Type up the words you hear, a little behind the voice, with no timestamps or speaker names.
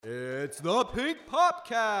It's the Pink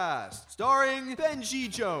Popcast, starring Benji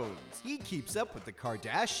Jones. He keeps up with the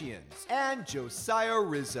Kardashians. And Josiah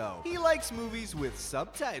Rizzo. He likes movies with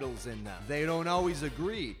subtitles in them. They don't always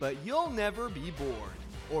agree, but you'll never be bored.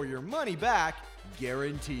 Or your money back,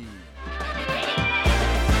 guaranteed.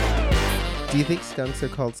 Do you think skunks are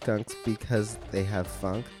called skunks because they have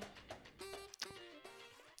funk?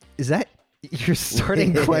 Is that your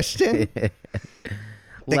starting question? They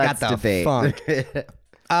Let's got the debate. funk.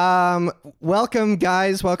 Welcome,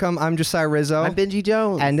 guys. Welcome. I'm Josiah Rizzo. I'm Benji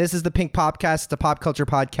Jones. And this is the Pink Popcast, the pop culture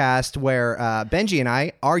podcast where Benji and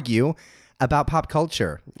I argue about pop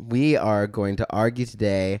culture. We are going to argue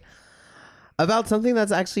today about something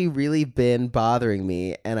that's actually really been bothering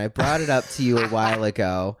me. And I brought it up to you a while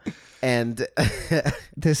ago. And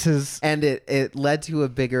it led to a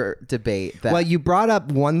bigger debate. Well, you brought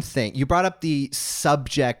up one thing. You brought up the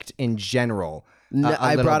subject in general.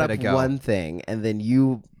 I brought up one thing, and then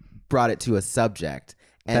you brought it to a subject.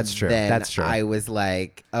 And That's true. Then That's true. I was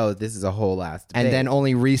like, "Oh, this is a whole last debate." And then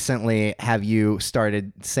only recently have you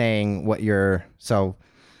started saying what you're. So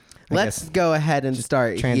let's go ahead and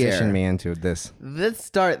start transition here. me into this. Let's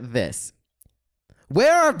start this.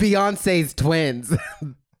 Where are Beyonce's twins?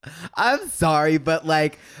 I'm sorry, but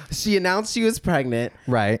like she announced she was pregnant,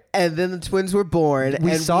 Right. and then the twins were born.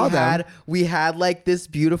 We saw them. We had like this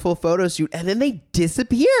beautiful photo shoot, and then they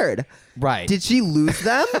disappeared. Right. Did she lose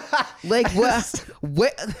them? Like what?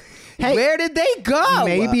 Hey, where did they go?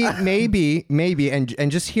 Maybe,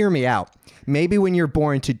 and just hear me out. Maybe when you're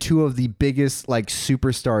born to two of the biggest like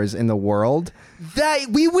superstars in the world, that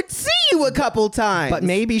we would see you a couple times. but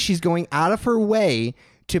maybe she's going out of her way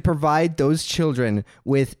to provide those children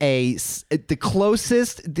with the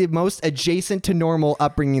closest, the most adjacent to normal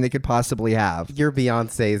upbringing they could possibly have. You're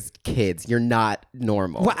Beyonce's kids. You're not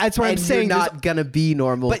normal. Well, that's what I'm saying. You're not gonna be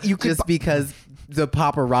normal, But you could just because the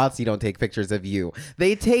paparazzi don't take pictures of you.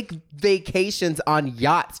 They take vacations on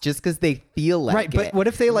yachts just because they feel like Right, it. but what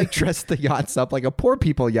if they like dress the yachts up like a poor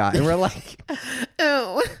people yacht, and we're like,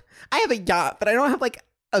 Oh, I have a yacht, but I don't have like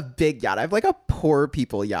a big yacht. I have like a poor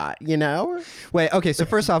people yacht, you know? wait, okay. So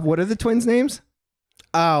first off, what are the twins' names?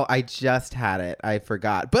 Oh, I just had it. I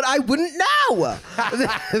forgot, but I wouldn't know.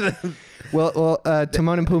 Well,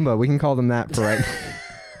 Timon and Pumbaa. We can call them that for right.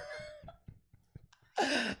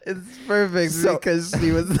 It's perfect So- because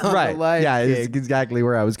she was on Right. the Lion Yeah, King. it's exactly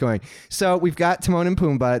where I was going. So we've got Timon and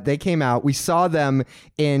Pumbaa. They came out. We saw them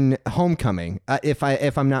in Homecoming, if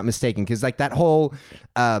I'm not mistaken, because like that whole.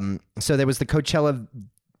 So there was the Coachella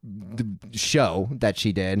show that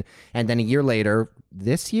she did, and then a year later,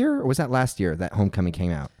 this year or was that last year that Homecoming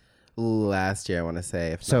came out? Last year, I want to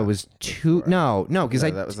say. So it was two. No, because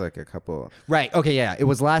that was like a couple. Right. Okay. Yeah. It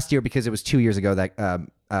was last year because it was 2 years ago that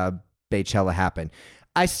Beychella happened.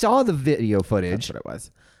 I saw the video footage. That's what it was.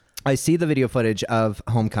 I see the video footage of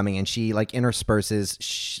Homecoming, and she like intersperses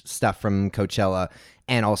stuff from Coachella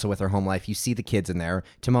and also with her home life. You see the kids in there.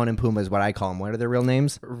 Timon and Pumbaa is what I call them. What are their real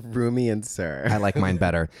names? Rumi and Sir. I like mine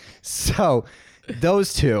better. So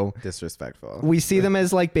those two. Disrespectful. We see them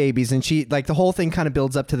as like babies, and she like the whole thing kind of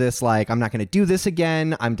builds up to this like, I'm not going to do this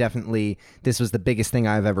again. This was the biggest thing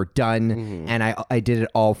I've ever done, and I did it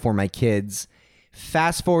all for my kids.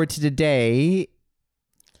 Fast forward to today,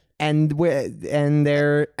 and we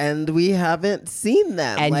haven't seen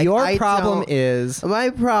them. And like, your problem is my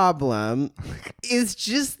problem is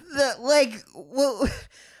just that like, well,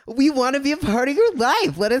 we want to be a part of your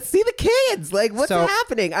life. Let us see the kids. Like, what's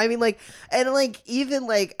happening? I mean, like, and like, even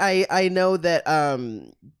like, I know that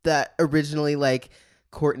that originally like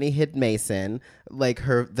Courtney hid Mason, like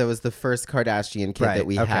that was the first Kardashian kid that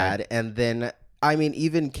we had, and then I mean,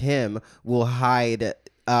 even Kim will hide.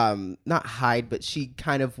 Not hide, but she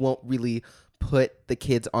kind of won't really put the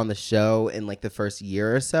kids on the show in like the first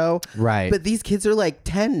year or so. Right. But these kids are like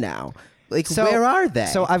 10 now. Like, where are they?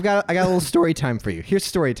 So I got a little story time for you. Here's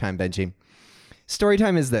story time, Benji. Story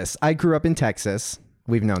time is this. I grew up in Texas.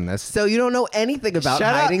 We've known this. So you don't know anything about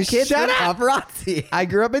Shut up. hiding kids Shut from up. paparazzi. I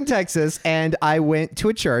grew up in Texas, and I went to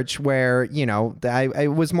a church where, you know, I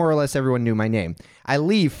was more or less everyone knew my name. I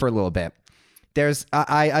leave for a little bit.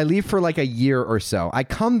 I leave for like a year or so. I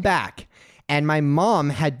come back, and my mom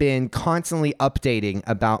had been constantly updating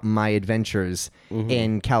about my adventures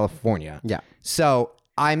in California. Yeah. So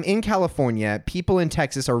I'm in California. People in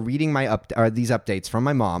Texas are reading these updates from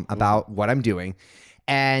my mom about what I'm doing.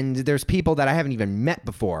 And there's people that I haven't even met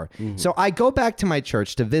before. So I go back to my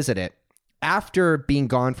church to visit it after being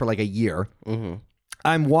gone for like a year.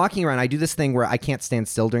 I'm walking around. I do this thing where I can't stand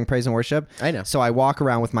still during praise and worship. I know. So I walk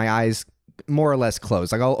around with my eyes more or less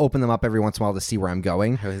closed. Like I'll open them up every once in a while to see where I'm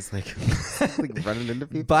going. I was like, like running into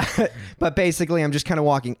people. But basically I'm just kind of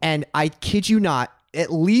walking, and I kid you not,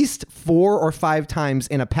 at least 4 or 5 times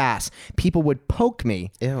in a pass, people would poke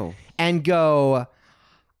me and go,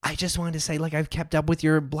 I just wanted to say, like, I've kept up with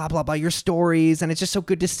your blah, blah, blah, your stories, and it's just so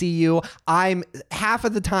good to see you. Half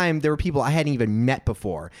of the time, there were people I hadn't even met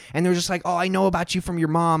before, and they're just like, oh, I know about you from your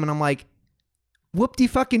mom, and I'm like,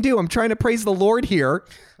 whoop-de-fucking-do, I'm trying to praise the Lord here.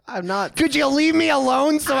 I'm not. Could you leave me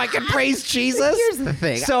alone so I can praise Jesus? Here's the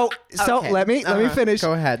thing. So let me finish.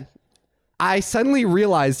 Go ahead. I suddenly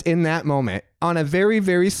realized in that moment, on a very,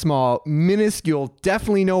 very small, minuscule,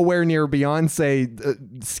 definitely nowhere near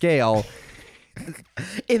Beyoncé scale,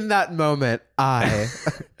 in that moment, I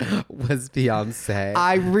was Beyonce.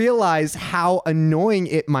 I realized how annoying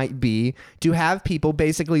it might be to have people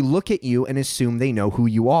basically look at you and assume they know who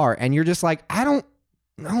you are. And you're just like, I don't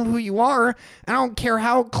know who you are. I don't care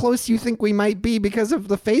how close you think we might be because of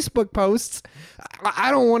the Facebook posts. I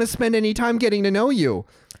don't want to spend any time getting to know you.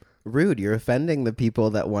 Rude. You're offending the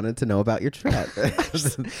people that wanted to know about your trip.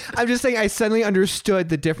 I'm just saying I suddenly understood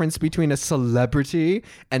the difference between a celebrity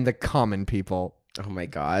and the common people. Oh my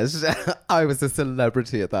gosh. I was a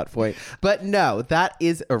celebrity at that point. But no, that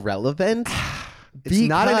is irrelevant. It's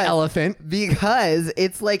not an elephant. Because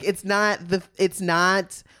it's like,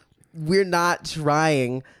 we're not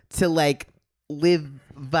trying to like live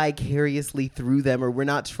vicariously through them, or we're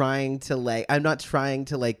not trying to like, I'm not trying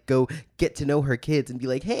to like go get to know her kids and be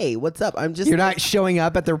like, hey, what's up? I'm just, you're not showing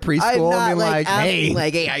up at their preschool and being like,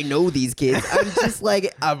 hey, I know these kids. I'm just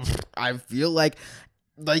like, I feel like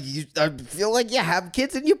you have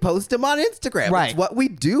kids and you post them on Instagram. Right. It's what we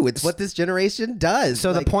do. It's what this generation does.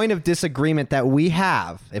 So the point of disagreement that we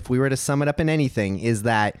have, if we were to sum it up in anything, is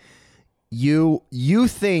that you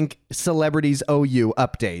think celebrities owe you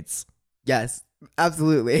updates. Yes,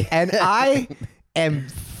 absolutely. And I am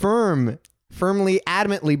firmly,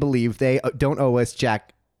 adamantly believe they don't owe us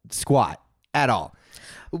jack squat at all.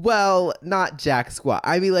 Well, not jack squat.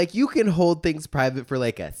 I mean, like, you can hold things private for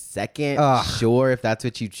like a second. Sure, if that's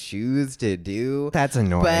what you choose to do. That's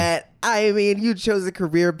annoying. But I mean, you chose a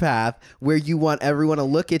career path where you want everyone to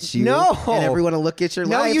look at you. No. And everyone to look at your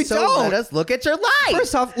life. No, you so don't. Let us look at your life.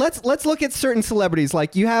 First off, let's look at certain celebrities.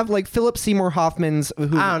 Like you have like Philip Seymour Hoffman's.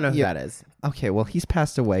 Who, I don't know who that is. Okay, well, he's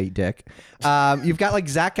passed away, Dick. You've got like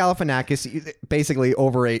Zach Galifianakis, basically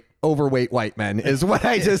overweight white men is what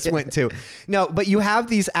I just went to. No, but you have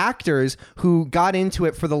these actors who got into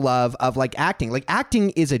it for the love of like acting. Like acting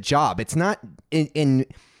is a job. It's not in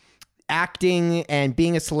acting and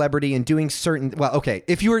being a celebrity and doing certain, well, okay,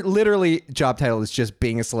 if your literally job title is just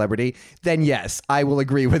being a celebrity, then yes, I will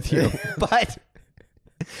agree with you. But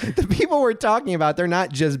the people we're talking about, they're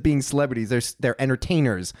not just being celebrities. They're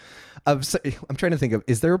entertainers. I'm trying to think of,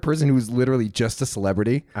 is there a person who's literally just a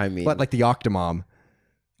celebrity? I mean, but like the Octomom.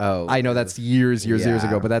 Oh, I know that's years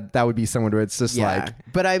ago, but that would be someone where it's just like.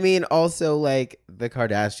 But I mean, also like the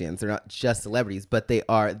Kardashians, they're not just celebrities, but they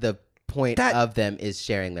are the point of them is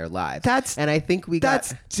sharing their lives. And I think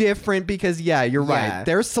that's different because you're right.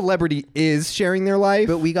 Their celebrity is sharing their life.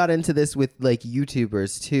 But we got into this with like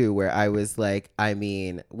YouTubers too, where I was like, I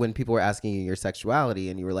mean, when people were asking you your sexuality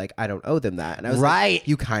and you were like, I don't owe them that. And I was like,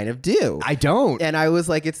 you kind of do. I don't. And I was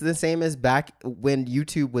like, it's the same as back when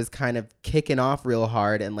YouTube was kind of kicking off real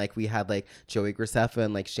hard, and like we had like Joey Graceffa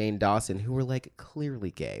and like Shane Dawson who were like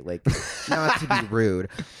clearly gay. Like, not to be rude,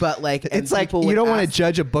 but like it's like you don't want to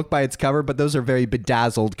judge a book by its cover, but those are very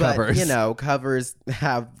bedazzled covers. You know, covers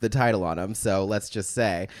have the title on them, so let's just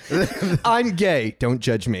say I'm gay. Don't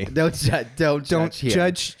judge me. Don't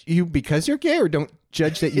judge you because you're gay, or don't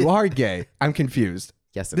judge that you are gay. I'm confused.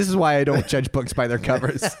 Yes, this is why I don't judge books by their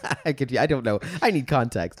covers. I don't know. I need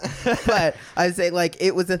context. But I say like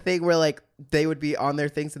it was a thing where like they would be on their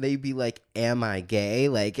things and they'd be like, "Am I gay?"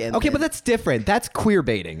 Like, but that's different. That's queer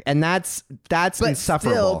baiting, and that's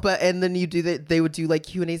insufferable. And then you do that. They would do like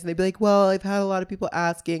Q&As, and they'd be like, "Well, I've had a lot of people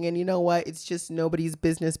asking, and you know what? It's just nobody's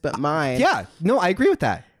business but mine." Yeah, no, I agree with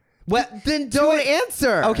that. Well, then don't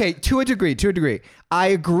answer. Okay, to a degree. I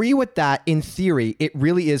agree with that in theory. It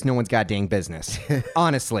really is no one's goddamn business.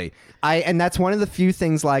 Honestly. And that's one of the few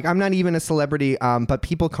things, like, I'm not even a celebrity, but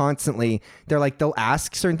people constantly, they'll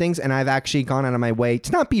ask certain things, and I've actually gone out of my way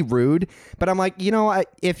to not be rude, but I'm like, you know,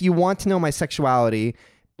 if you want to know my sexuality,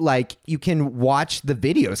 like, you can watch the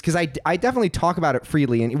videos, because I definitely talk about it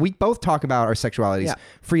freely, and we both talk about our sexualities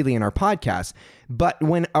freely in our podcast. But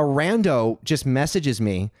when a rando just messages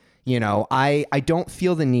me, you know, I don't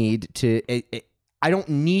feel the need to. I don't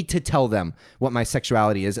need to tell them what my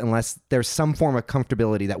sexuality is unless there's some form of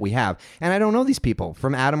comfortability that we have. And I don't know these people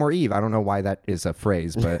from Adam or Eve. I don't know why that is a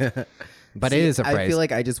phrase, but but it is a phrase. I feel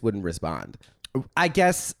like I just wouldn't respond. I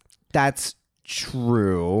guess that's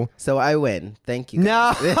true. So I win. Thank you.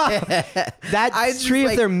 No, I that's just, true if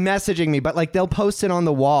like- they're messaging me, but like they'll post it on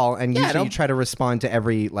the wall, and Yeah, I usually you don't- try to respond to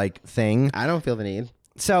every like thing. I don't feel the need.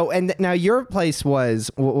 So, and now your place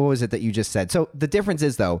was, what was it that you just said? So the difference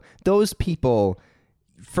is though, those people,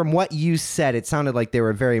 from what you said, it sounded like they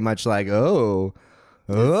were very much like, okay,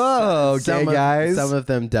 guys. Some of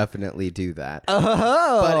them definitely do that.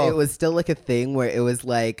 Oh. But it was still like a thing where it was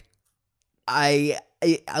like, I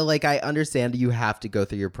understand you have to go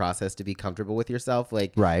through your process to be comfortable with yourself.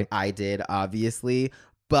 Like Right. I did, obviously.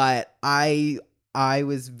 But I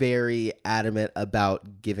was very adamant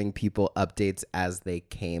about giving people updates as they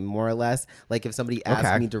came, more or less. Like if somebody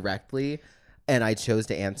asked me directly and I chose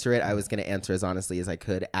to answer it, I was going to answer as honestly as I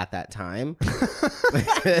could at that time.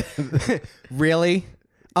 Really?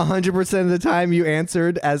 100% of the time you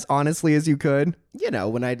answered as honestly as you could? You know,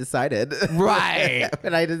 when I decided. Right.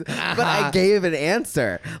 But I gave an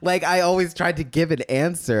answer. Like, I always tried to give an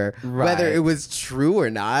answer, whether Right. it was true or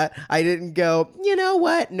not. I didn't go, you know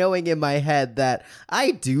what? Knowing in my head that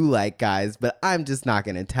I do like guys, but I'm just not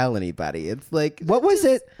going to tell anybody. It's like, What was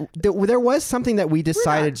it? There was something that we we're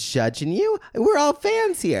decided not judging you. We're all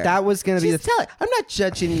fans here. that was going to be the Just tell it. I'm not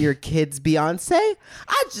judging your kids, Beyonce.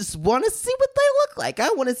 I just want to see what they look like. I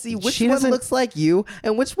want to see which She one doesn't- looks like you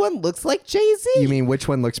and which one looks like Jay-Z. You mean which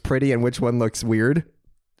one looks pretty and which one looks weird?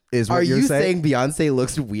 Is what Are you're you saying? Beyonce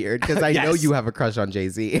looks weird? Because I know Yes. you have a crush on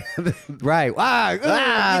Jay-Z. Right. Wow. You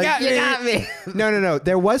got me. No.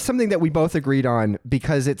 There was something that we both agreed on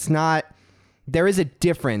because it's not. There is a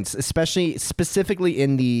difference, especially specifically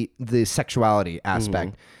in the sexuality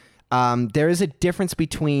aspect. There is a difference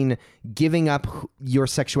between giving up your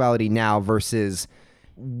sexuality now versus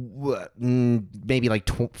maybe like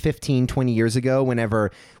 15, 20 years ago,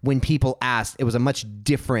 when people asked, it was a much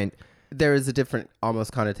different. There is a different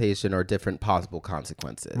almost connotation or different possible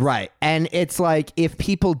consequences. Right. And it's like if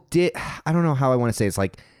people did, I don't know how I want to say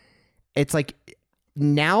it. It's like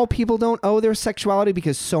now people don't owe their sexuality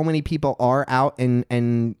because so many people are out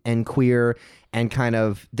and queer and kind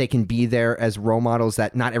of they can be there as role models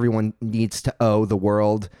that not everyone needs to owe the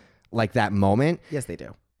world like that moment. Yes, they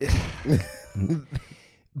do.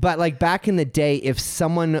 But like back in the day, if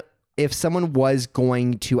someone was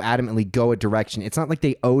going to adamantly go a direction, it's not like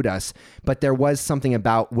they owed us, but there was something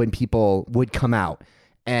about when people would come out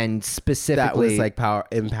and specifically That was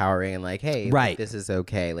like empowering and like, hey, Right. this is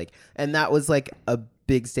okay. Like, and that was like a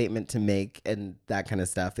big statement to make and that kind of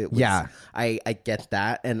stuff. It was, Yeah. I get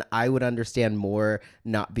that. And I would understand more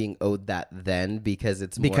not being owed that then because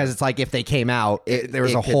it's like if they came out, there's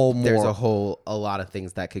there's a lot of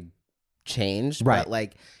things that could change. Right. But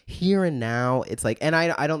like here and now, it's like, and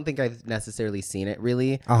I don't think I've necessarily seen it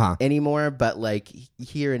really Uh-huh. anymore, but like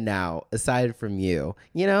here and now, aside from you,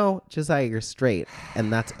 you know, Josiah, you're straight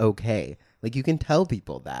and that's okay. Like you can tell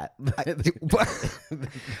people that.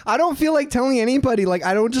 I don't feel like telling anybody. Like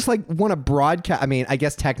I don't just like want to broadcast. I mean, I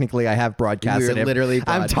guess technically I have broadcasted. We're it. literally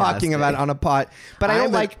I'm talking broadcasting. about it on a pod, but I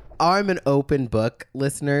don't like. I'm an open book,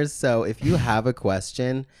 listeners. So if you have a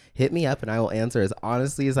question, hit me up and I will answer as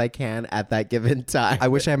honestly as I can at that given time. I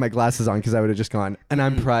wish I had my glasses on because I would have just gone. And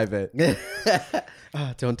I'm private.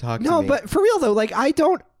 Oh, don't talk to me. No, but for real though, like I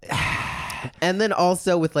don't. And then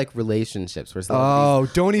also with like relationships, where Oh,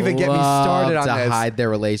 don't even get me started on to this. hide their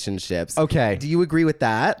relationships. Okay. Do you agree with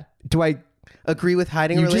that? Do I? Agree with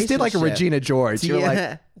hiding a You relationship? just did like a Regina George. You're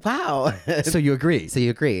like, wow. so you agree? So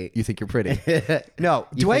you agree? You think you're pretty? No.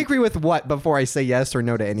 Do I agree with what before I say yes or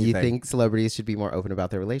no to anything? You think celebrities should be more open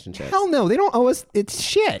about their relationships? Hell no. They don't owe us. It's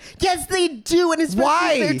shit. Yes, they do, and especially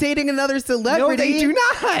Why? if they're dating another celebrity. No, they do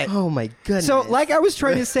not. Oh my goodness. So, like I was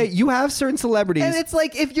trying to say, you have certain celebrities. and it's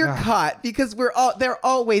like if you're caught, because they're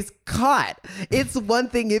always caught. It's one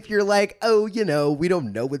thing if you're like, oh, you know, we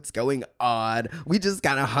don't know what's going on. We just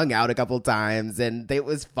kind of hung out a couple times and it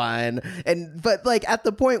was fun. But like at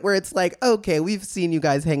the point where it's like, okay, we've seen you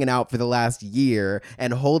guys hanging out for the last year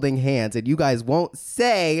and holding hands, and you guys won't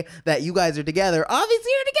say that you guys are together.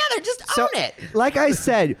 Obviously, you're together. Just own it. Like I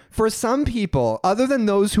said, for some people, other than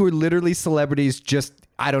those who are literally celebrities, just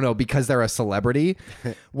I don't know, because they're a celebrity,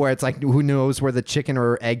 where it's like, who knows where the chicken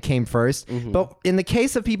or egg came first. But in the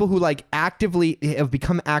case of people who like actively have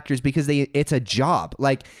become actors because it's a job.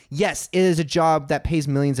 Like, yes, it is a job that pays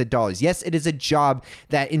millions of dollars. Yes, it is a job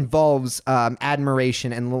that involves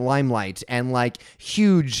admiration and the limelight and like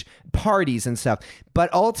huge parties and stuff.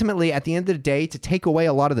 But ultimately, at the end of the day, to take away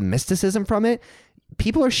a lot of the mysticism from it,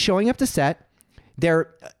 people are showing up to set.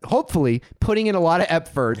 They're hopefully putting in a lot of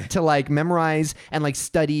effort to like memorize and like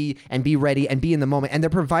study and be ready and be in the moment. And they're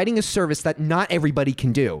providing a service that not everybody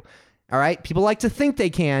can do. All right. People like to think they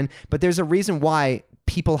can, but there's a reason why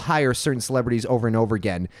people hire certain celebrities over and over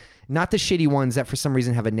again. Not the shitty ones that for some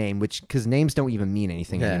reason have a name, because names don't even mean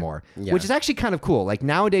anything anymore, which is actually kind of cool. Like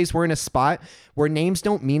nowadays we're in a spot where names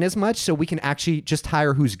don't mean as much, so we can actually just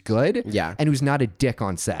hire who's good and who's not a dick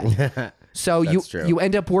on set. So you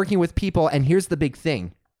end up working with people, and here's the big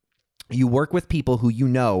thing. You work with people who you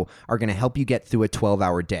know are going to help you get through a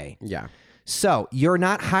 12-hour day. Yeah. So you're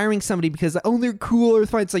not hiring somebody because, oh, they're cool or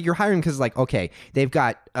fine. It's like you're hiring because, like, okay, they've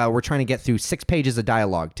got, we're trying to get through 6 pages of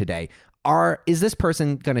dialogue today. Is this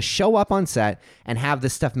person going to show up on set and have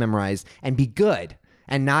this stuff memorized and be good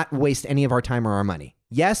and not waste any of our time or our money?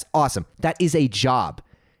 Yes, awesome. That is a job.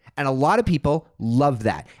 And a lot of people love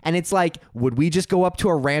that. And it's like, would we just go up to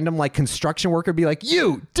a random like construction worker and be like,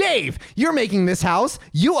 you, Dave, you're making this house.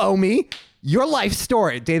 You owe me your life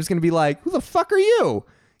story. Dave's going to be like, who the fuck are you?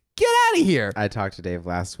 Get out of here. I talked to Dave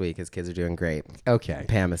last week. His kids are doing great. Okay.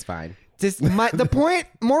 Pam is fine. The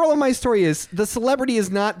moral of my story is the celebrity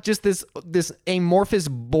is not just this amorphous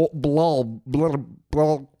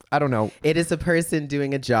I don't know. It is a person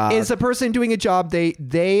doing a job. It's a person doing a job.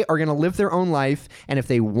 They are going to live their own life. And if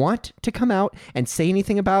they want to come out and say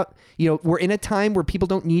anything about, we're in a time where people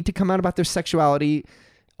don't need to come out about their sexuality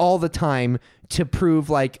all the time to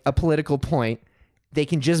prove like a political point. They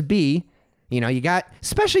can just be. You got,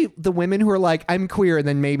 especially the women who are like, I'm queer, and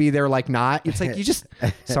then maybe they're like not. It's like,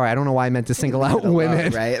 sorry, I don't know why I meant to single out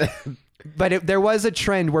women. Right? But there was a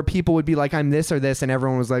trend where people would be like, I'm this or this, and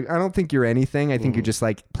everyone was like, I don't think you're anything. I think you're just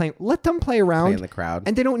like playing. Let them play around. Play in the crowd.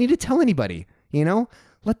 And they don't need to tell anybody,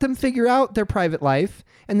 Let them figure out their private life,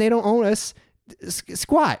 and they don't own us.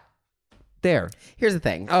 Squat. There. Here's the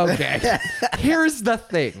thing. Okay. Here's the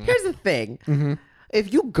thing. Mm-hmm.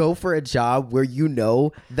 If you go for a job where you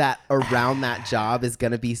know that around that job is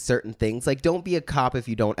going to be certain things, like don't be a cop if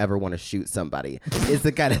you don't ever want to shoot somebody is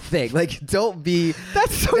the kind of thing. Like don't be,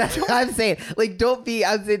 I'm saying, like don't be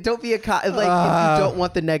a cop. Like if you don't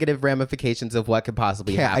want the negative ramifications of what could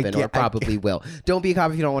possibly happen or probably will. Don't be a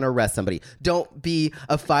cop if you don't want to arrest somebody. Don't be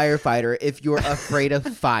a firefighter if you're afraid of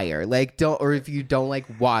fire. Like or if you don't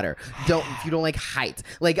like water. If you don't like height.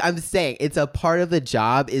 Like I'm saying, it's a part of the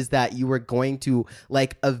job is that you are going to,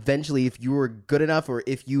 like eventually if you were good enough or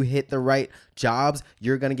if you hit the right jobs,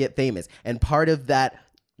 you're going to get famous. And part of that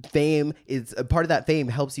fame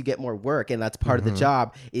helps you get more work. And that's part of the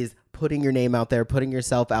job is putting your name out there, putting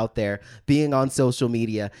yourself out there, being on social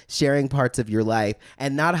media, sharing parts of your life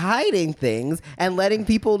and not hiding things and letting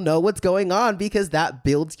people know what's going on because that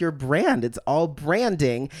builds your brand. It's all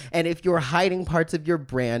branding. And if you're hiding parts of your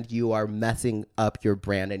brand, you are messing up your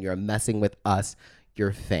brand and you're messing with us,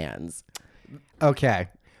 your fans. Okay.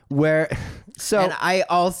 And I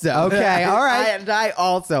also okay, all right. And I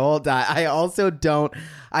also hold on. I also don't.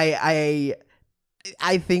 I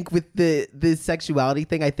think with the sexuality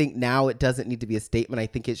thing, I think now it doesn't need to be a statement. I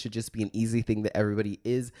think it should just be an easy thing that everybody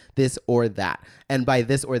is this or that. And by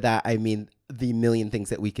this or that, I mean the million things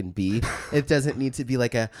that we can be. It doesn't need to be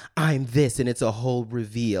like I'm this and it's a whole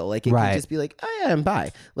reveal. Like it can just be like, oh yeah, I'm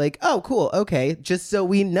bi. Like, oh cool, okay, just so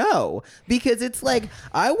we know. Because it's like,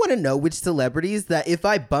 I want to know which celebrities that if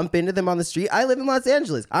I bump into them on the street, I live in Los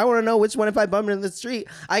Angeles. I want to know which one if I bump into the street,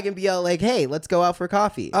 I can be all like, hey, let's go out for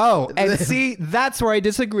coffee. Oh, and see, that's where I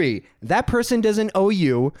disagree. That person doesn't owe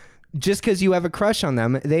you just because you have a crush on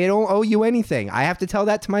them. They don't owe you anything. I have to tell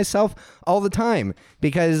that to myself all the time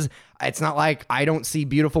because it's not like I don't see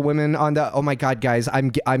beautiful women on the, oh my God, guys,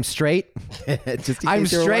 I'm straight. Just I'm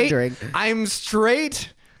straight. I'm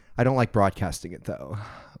straight. I don't like broadcasting it though.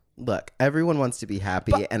 Look, everyone wants to be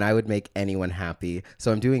happy and I would make anyone happy.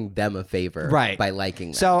 So I'm doing them a favor by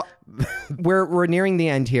liking them. So we're nearing the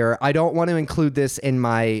end here. I don't want to include this in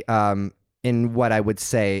my, in what I would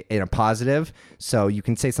say in a positive. So you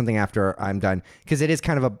can say something after I'm done because it is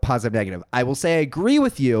kind of a positive negative. I will say I agree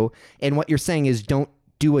with you. And what you're saying is don't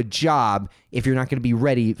do a job if you're not going to be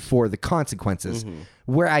ready for the consequences.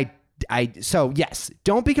 So yes,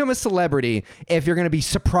 don't become a celebrity if you're going to be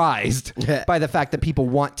surprised by the fact that people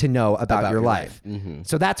want to know about your life.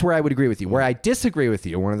 So that's where I would agree with you. Where I disagree with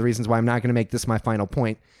you, one of the reasons why I'm not going to make this my final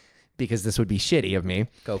point, because this would be shitty of me.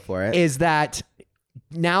 Go for it. Is that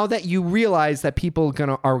now that you realize that people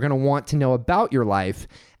are gonna want to know about your life,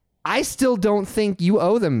 I still don't think you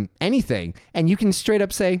owe them anything, and you can straight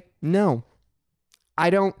up say no. I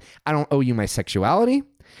don't owe you my sexuality.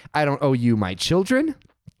 I don't owe you my children.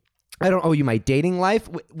 I don't owe you my dating life.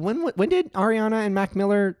 When did Ariana and Mac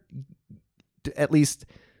Miller at least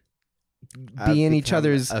be in each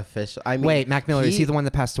other's official? I mean, wait, Mac Miller, is he the one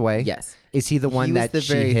that passed away? Yes. Is he the one that the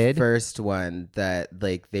she very hid? First one that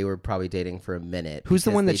like they were probably dating for a minute. Who's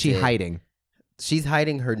the one that she hiding? she's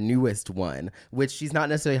hiding her newest one, which she's not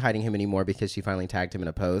necessarily hiding him anymore because she finally tagged him in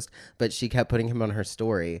a post, but she kept putting him on her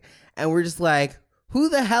story. And we're just like, who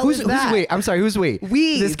the hell is that? Who's we? I'm sorry, who's we?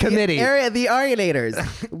 We, this committee. The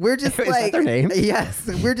Arianators. We're just Is like, that their name? Yes.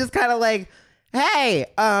 We're just kind of like, hey,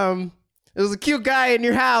 it was a cute guy in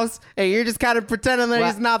your house, and you're just kind of pretending that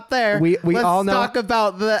he's not there. Let's all know. talk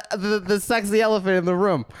about the sexy elephant in the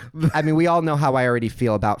room. I mean, we all know how I already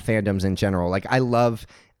feel about fandoms in general. Like, I love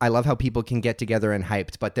how people can get together and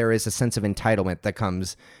hyped, but there is a sense of entitlement that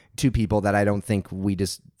comes to people that I don't think we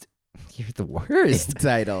just. You're the worst.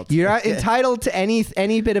 Entitled. You're not entitled to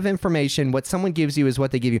any bit of information. What someone gives you is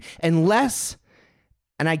what they give you, unless.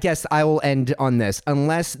 And I guess I will end on this,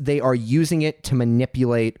 unless they are using it to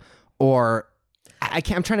manipulate. Or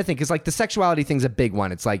I'm trying to think, because like the sexuality thing's a big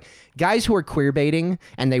one. It's like guys who are queer baiting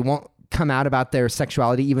and they won't come out about their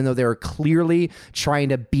sexuality, even though they're clearly trying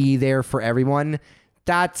to be there for everyone.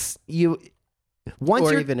 That's you.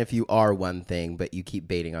 Even if you are one thing, but you keep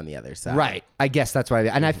baiting on the other side. Right. I guess that's what I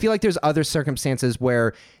mean. And I feel like there's other circumstances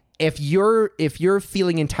where if you're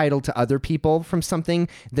feeling entitled to other people from something,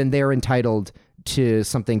 then they're entitled to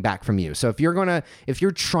something back from you. So if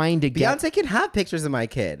you're trying to get Beyonce can have pictures of my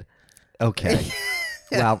kid. Okay.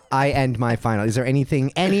 Well, I end my final. Is there any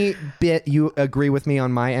bit you agree with me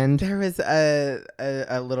on my end? There was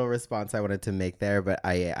a little response I wanted to make there, but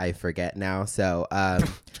I forget now. So,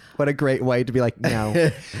 what a great way to be like,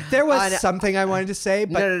 no. There was something I wanted to say,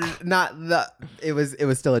 but no, not the. It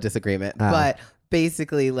was still a disagreement, but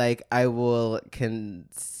basically, like, I will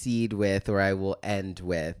concede with, or I will end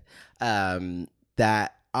with,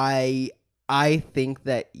 that I think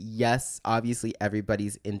that, yes, obviously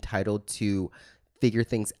everybody's entitled to figure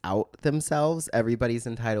things out themselves. Everybody's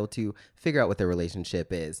entitled to figure out what their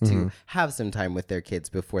relationship is, to have some time with their kids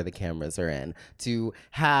before the cameras are in, to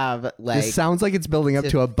have like... This sounds like it's building up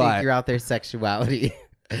to a butt. Figure out their sexuality.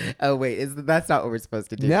 Oh, wait, that's not what we're supposed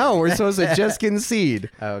to do. No, we're supposed to just concede.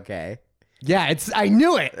 Okay. Yeah, I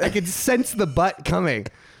knew it. I could sense the butt coming.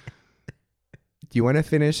 Do you want to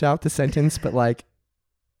finish out the sentence, but like...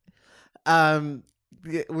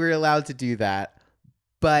 We're allowed to do that,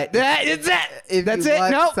 but that's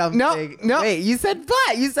it. No. Wait, you said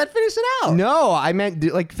but. You said finish it out. No, I meant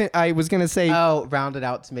I was gonna say. Oh, round it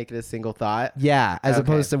out to make it a single thought. Yeah, as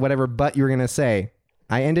opposed to whatever but you were gonna say.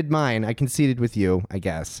 I ended mine. I conceded with you, I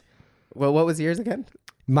guess. Well, what was yours again?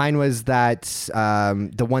 Mine was that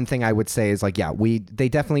the one thing I would say is like, yeah, they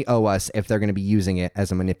definitely owe us if they're going to be using it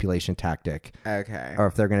as a manipulation tactic. Okay. Or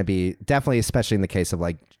if they're going to be definitely, especially in the case of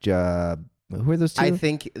like, who are those two? I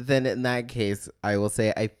think then in that case, I will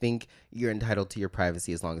say, I think you're entitled to your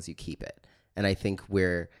privacy as long as you keep it. And I think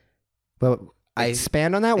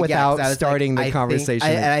expand on that without starting the conversation.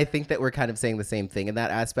 I think that we're kind of saying the same thing in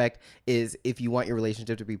that aspect is if you want your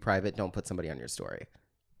relationship to be private, don't put somebody on your story.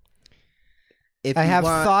 I have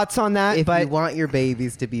thoughts on that. If you want your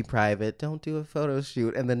babies to be private, don't do a photo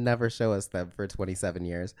shoot and then never show us them for 27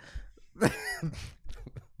 years.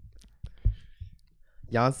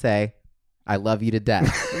 Beyonce, I love you to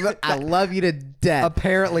death. I love you to death.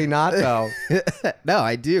 Apparently not, though. No,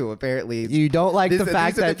 I do. Apparently, you don't like the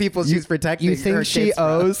fact that the people she's protecting. You think she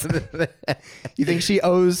owes? You think she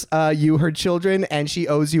owes you her children, and she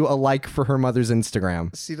owes you a like for her mother's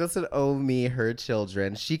Instagram? She doesn't owe me her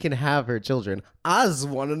children. She can have her children. I just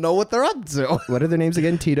want to know what they're up to. What are their names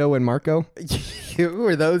again? Tito and Marco. Who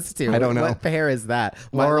are those two? I don't know. What pair is that?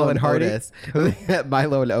 Laurel and Hardy. Otis.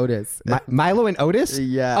 Milo and Otis. Milo and Otis.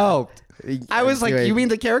 Yeah. Oh. I was like, you mean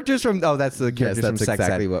the characters from? Oh, that's the characters from that's Sex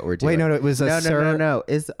exactly Ed. what we're doing. Wait, no, it was no.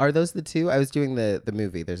 Are those the two? I was doing the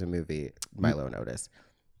movie. There's a movie, Milo and Otis.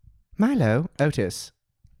 Milo, Otis.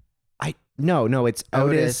 No, it's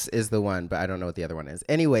Otis is the one, but I don't know what the other one is.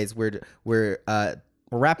 Anyways, we're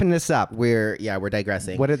wrapping this up. We're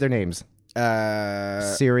digressing. What are their names?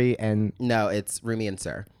 Siri and no, it's Rumi and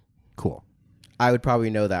Sir. Cool. I would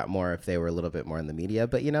probably know that more if they were a little bit more in the media,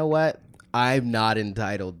 but you know what? I'm not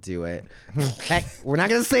entitled to it. Heck, we're not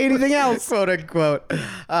going to say anything else. Quote unquote.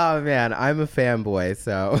 Oh man, I'm a fanboy,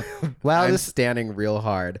 so I'm standing real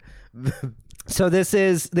hard. So this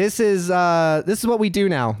is what we do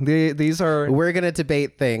now. We're gonna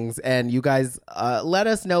debate things, and you guys let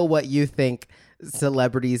us know what you think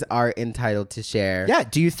celebrities are entitled to share. Yeah.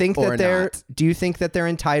 Do you think that they're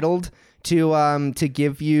entitled to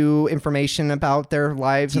give you information about their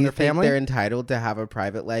lives and their family? They're entitled to have a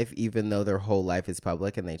private life, even though their whole life is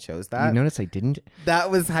public, and they chose that. You notice I didn't. That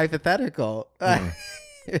was hypothetical.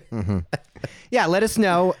 Yeah, let us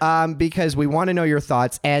know because we want to know your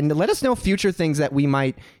thoughts, and let us know future things that we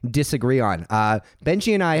might disagree on.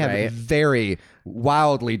 Benji and I have very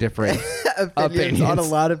wildly different opinions on a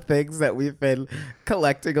lot of things that we've been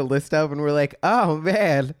collecting a list of, and we're like, oh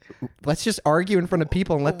man, let's just argue in front of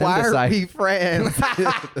people and let them why decide. are we friends?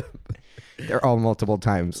 They're all multiple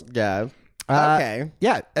times. Yeah. Okay.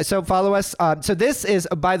 Yeah. So follow us. So this is,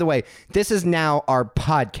 by the way, this is now our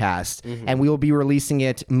podcast, and we will be releasing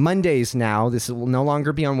it Mondays now. This will no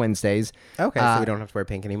longer be on Wednesdays. Okay. So we don't have to wear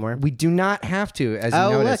pink anymore. We do not have to, as you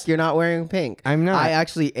Oh, noticed. look, you're not wearing pink. I'm not. I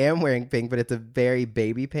actually am wearing pink, but it's a very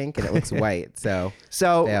baby pink, and it looks white. So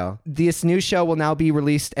yeah. This new show will now be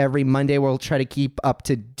released every Monday. We'll try to keep up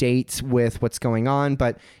to date with what's going on,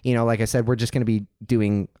 but like I said, we're just going to be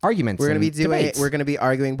doing arguments. We're going to be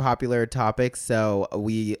arguing popular topics. So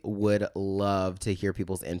we would love to hear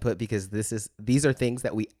people's input because these are things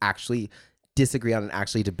that we actually disagree on and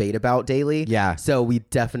actually debate about daily. Yeah. So we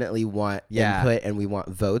definitely want input and we want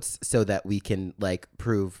votes so that we can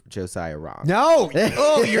prove Josiah wrong. No.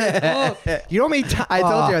 You don't mean. I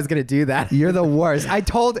told you I was going to do that. You're the worst.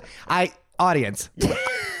 Audience.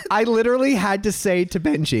 I literally had to say to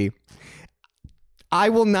Benji, I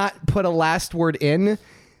will not put a last word in,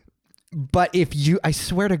 but I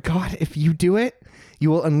swear to God, if you do it, you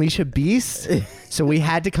will unleash a beast. So we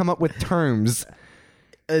had to come up with terms.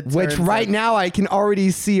 Which right now I can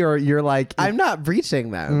already see, or you're like, I'm not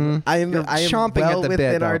breaching them. I am chomping well at the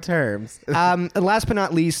within bit, our terms. Last but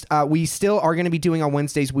not least, we still are going to be doing on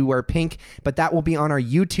Wednesdays We Wear Pink, but that will be on our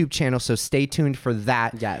YouTube channel, so stay tuned for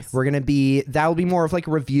that. Yes. That will be more of like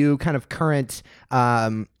a review, kind of current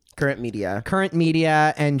media,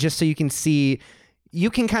 and just so you can see. You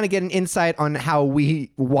can kind of get an insight on how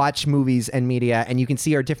we watch movies and media, and you can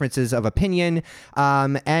see our differences of opinion.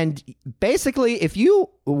 And basically, if you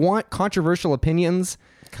want controversial opinions,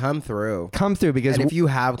 come through because if you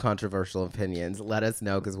have controversial opinions, let us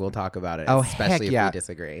know because we'll talk about it. Especially if we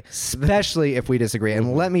disagree. Especially if we disagree.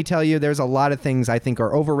 And let me tell you, there's a lot of things I think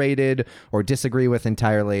are overrated or disagree with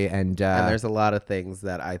entirely. And there's a lot of things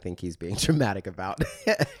that I think he's being dramatic about.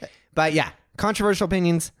 But yeah, controversial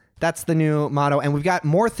opinions. That's the new motto. And we've got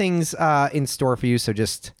more things in store for you. So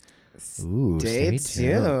just stay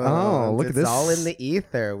tuned. Oh, look at this. It's all in the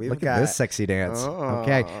ether. Look at this sexy dance.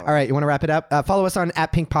 Okay. All right. You want to wrap it up? Follow us on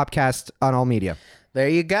 @PinkPopcast on all media. There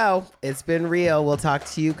you go. It's been real. We'll talk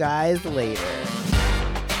to you guys later.